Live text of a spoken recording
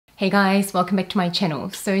Hey guys, welcome back to my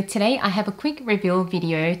channel. So today I have a quick reveal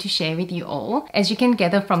video to share with you all. As you can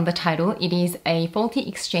gather from the title, it is a faulty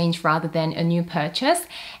exchange rather than a new purchase.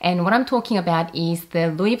 And what I'm talking about is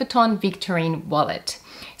the Louis Vuitton Victorine wallet.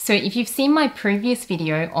 So if you've seen my previous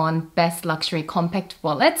video on best luxury compact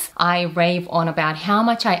wallets, I rave on about how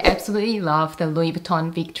much I absolutely love the Louis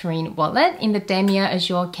Vuitton Victorine wallet in the damier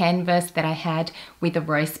azure canvas that I had with the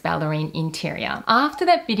rose ballerine interior. After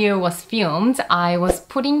that video was filmed, I was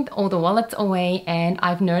putting all the wallets away and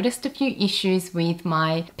I've noticed a few issues with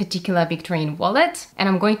my particular Victorine wallet, and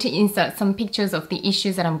I'm going to insert some pictures of the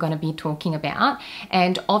issues that I'm going to be talking about.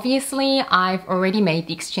 And obviously I've already made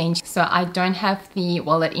the exchange, so I don't have the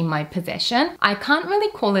wallet in my possession. I can't really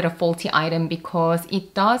call it a faulty item because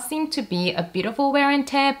it does seem to be a bit of a wear and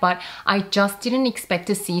tear, but I just didn't expect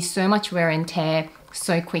to see so much wear and tear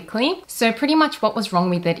so quickly. So pretty much what was wrong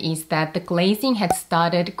with it is that the glazing had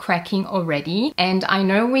started cracking already, and I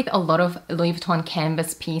know with a lot of Louis Vuitton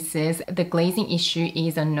canvas pieces the glazing issue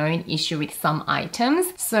is a known issue with some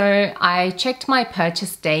items. So I checked my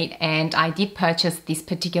purchase date and I did purchase this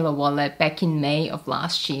particular wallet back in May of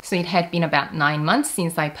last year, so it had been about 9 months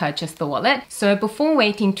since I purchased the wallet. So before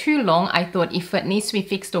waiting too long, I thought if it needs to be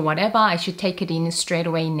fixed or whatever, I should take it in straight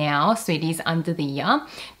away now so it is under the year,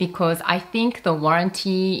 because I think the warranty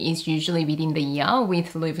is usually within the year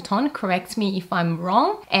with Louis Vuitton. Correct me if I'm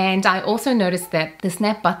wrong. And I also noticed that the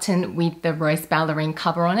snap button with the rose ballerine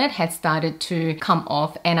cover on it had started to come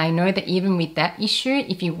off, and I know that even with that issue,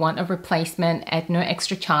 if you want a replacement at no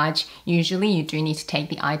extra charge, usually you do need to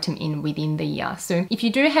take the item in within the year. So if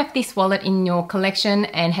you do have this wallet in your collection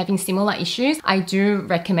and having similar issues, I do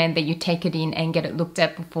recommend that you take it in and get it looked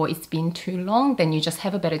at before it's been too long. Then you just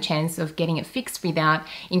have a better chance of getting it fixed without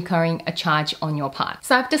incurring a charge on your part.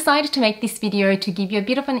 So I've decided to make this video to give you a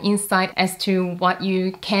bit of an insight as to what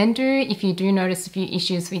you can do if you do notice a few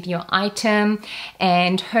issues with your item,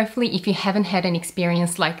 and hopefully if you haven't had an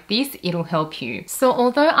experience like this, it'll help you. So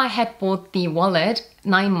although I had bought the wallet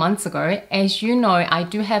 9 months ago, as you know, I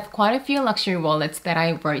do have quite a few luxury wallets that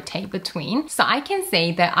I rotate between. So I can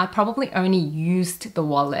say that I probably only used the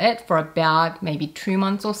wallet for about maybe 2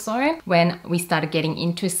 months or so when we started getting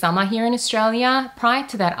into summer here in Australia. Prior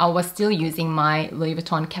to that, I was still using my Louis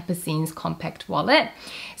Vuitton Capucin's compact wallet.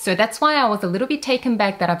 So that's why I was a little bit taken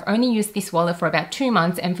back that I've only used this wallet for about 2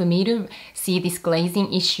 months, and for me to see this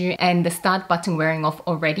glazing issue and the start button wearing off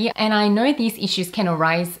already. And I know these issues can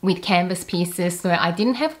arise with canvas pieces, so I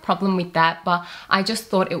didn't have a problem with that, but I just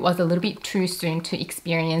thought it was a little bit too soon to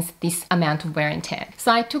experience this amount of wear and tear.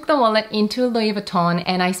 So I took the wallet into Louis Vuitton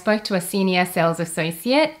and I spoke to a senior sales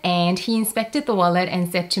associate, and he inspected the wallet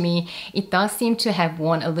and said to me, it does seem to have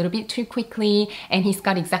worn a little bit too quickly, and he's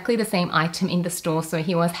got exactly the same item in the store, so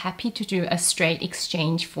he was happy to do a straight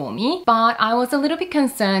exchange for me. But I was a little bit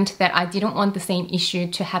concerned that I didn't want the same issue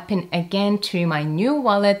to happen again to my new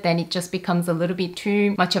wallet, then it just becomes a little bit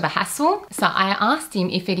too much of a hassle. So I asked him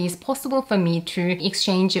if it is possible for me to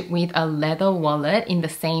exchange it with a leather wallet in the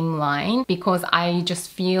same line, because I just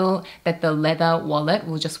feel that the leather wallet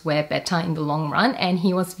will just wear better in the long run. And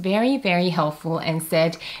he was very, very helpful and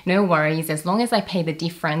said, no worries, as long as I pay the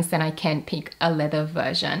difference, then I can pick a leather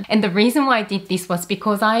version. And the reason why I did this was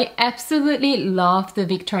because I absolutely love the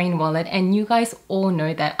Victorine wallet, and you guys all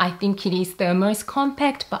know that. I think it is the most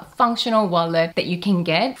compact but functional wallet that you can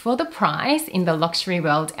get for the price in the luxury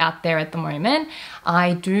world out there at the moment.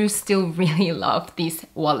 I do still really love this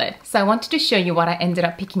wallet. So I wanted to show you what I ended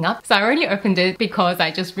up picking up. So I already opened it because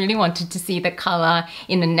I just really wanted to see the color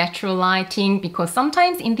in the natural lighting, because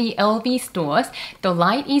sometimes in the LV stores, the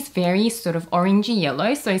light is very sort of orangey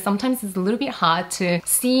yellow. So sometimes it's a little bit hard to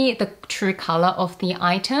see the true color of the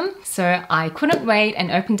item. So I couldn't wait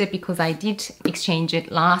and opened it because I did exchange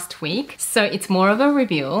it last week. So it's more of a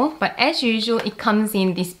reveal, but as usual, it comes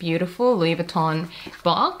in this beautiful Louis Vuitton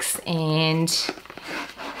box and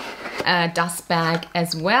a dust bag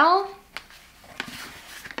as well.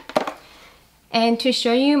 And to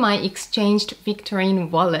show you my exchanged Victorine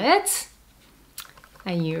wallet,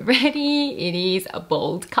 are you ready? It is a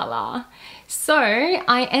bold color. So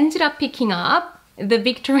I ended up picking up the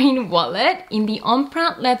Victorine wallet in the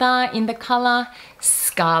empreinte leather in the color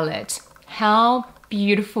Scarlet. How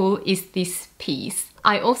beautiful is this piece?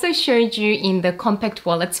 I also showed you in the compact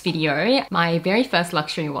wallets video my very first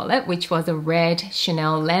luxury wallet, which was a red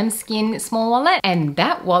Chanel lambskin small wallet, and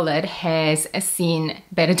that wallet has seen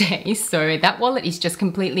better days. So that wallet is just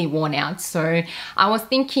completely worn out. So I was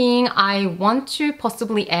thinking I want to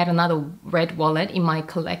possibly add another red wallet in my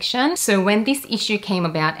collection. So when this issue came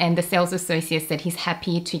about and the sales associate said he's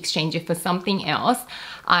happy to exchange it for something else,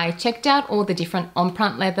 I checked out all the different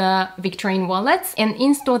empreinte leather Victorine wallets, and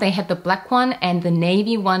in store they had the black one and the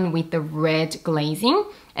navy one with the red glazing,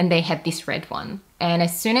 and they had this red one. And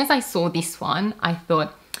as soon as I saw this one, I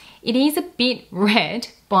thought, it is a bit red,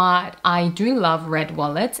 but I do love red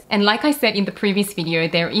wallets. And like I said in the previous video,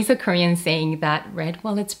 there is a Korean saying that red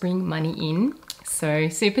wallets bring money in. So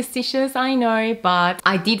superstitious, I know, but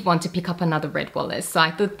I did want to pick up another red wallet. So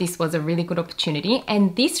I thought this was a really good opportunity.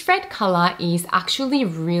 And this red color is actually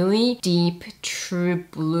really deep, true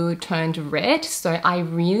blue toned red. So I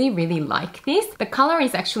really, really like this. The color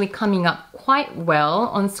is actually coming up quite well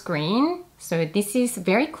on screen. So this is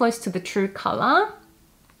very close to the true color.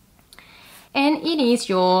 And it is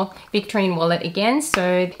your Victorine wallet again.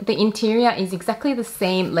 So the interior is exactly the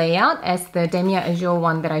same layout as the damier azur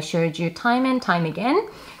one that I showed you time and time again.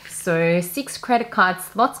 So 6 credit card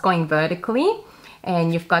slots going vertically,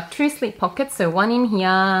 and you've got 2 slip pockets. So one in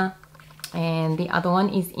here and the other one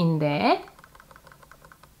is in there.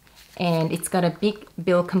 And it's got a big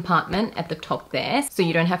bill compartment at the top there, so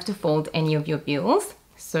you don't have to fold any of your bills.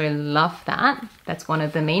 So love that. That's one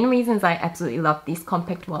of the main reasons I absolutely love this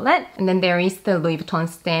compact wallet. And then there is the Louis Vuitton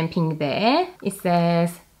stamping there. It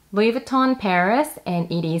says Louis Vuitton Paris, and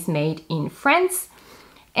it is made in France.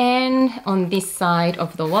 And on this side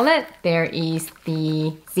of the wallet, there is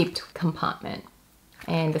the zipped compartment.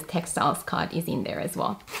 And the textiles card is in there as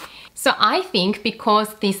well. So I think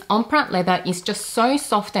because this empreinte leather is just so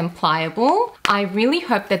soft and pliable, I really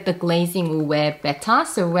hope that the glazing will wear better.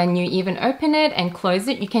 So when you even open it and close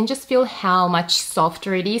it, you can just feel how much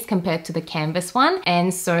softer it is compared to the canvas one.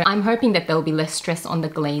 And so I'm hoping that there'll be less stress on the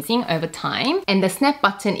glazing over time. And the snap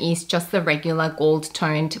button is just the regular gold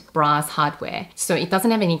toned brass hardware. So it doesn't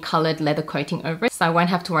have any colored leather coating over it. So I won't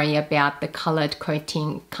have to worry about the colored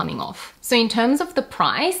coating coming off. So in terms of the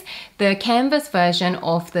price, the canvas version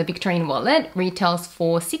of the Victorine wallet retails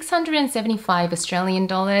for 675 Australian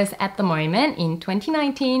dollars at the moment in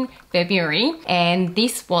 2019 February, and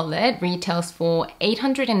this wallet retails for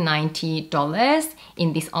 $890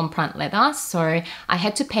 in this empreinte leather. So I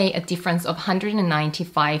had to pay a difference of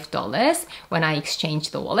 $195 when I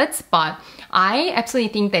exchanged the wallets, but I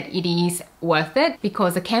absolutely think that it is worth it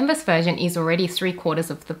because the canvas version is already 3/4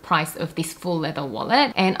 of the price of this full leather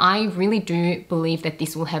wallet, and I really do believe that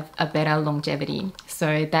this will have a better longevity.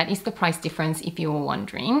 So that is the price difference if you were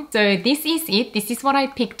wondering. So this is it. This is what I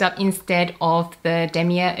picked up instead of the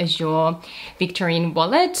damier azur Victorine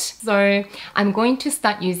wallet. So I'm going to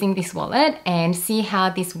start using this wallet and see how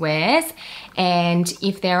this wears. And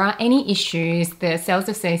if there are any issues, the sales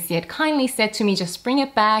associate kindly said to me, just bring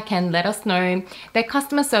it back and let us know. Their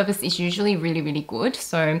customer service is usually really, really good.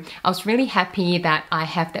 So I was really happy that I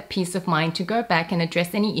have that peace of mind to go back and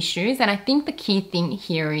address any issues. And I think the key thing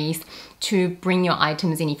here is to bring your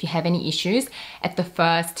items in if you have any issues at the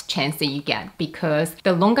first chance that you get, because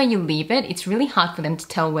the longer you leave it, it's really hard for them to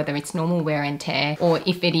tell whether it's normal wear and tear or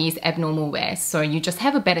if it is abnormal wear. So you just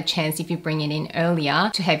have a better chance if you bring it in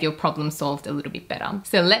earlier to have your problem solved a little bit better.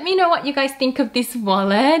 So let me know what you guys think of this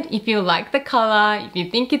wallet. If you like the color, if you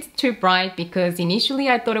think it's too bright, because initially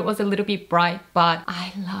I thought it was a little bit bright, but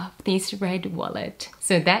I love this red wallet.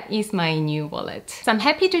 So that is my new wallet. So I'm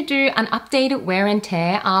happy to do an updated wear and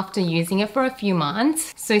tear after using it for a few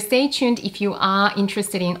months. So stay tuned if you are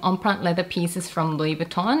interested in empreinte leather pieces from Louis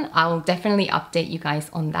Vuitton. I will definitely update you guys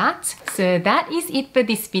on that. So that is it for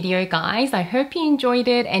this video, guys. I hope you enjoyed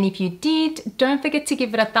it. And if you did, don't forget to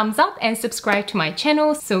give it a thumbs up and subscribe to my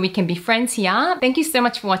channel so we can be friends here. Thank you so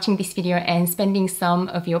much for watching this video and spending some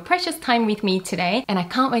of your precious time with me today. And I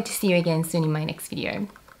can't wait to see you again soon in my next video.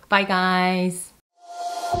 Bye, guys.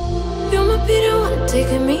 You're my Peter one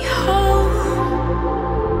taking me home.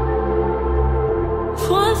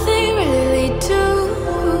 One thing really lead to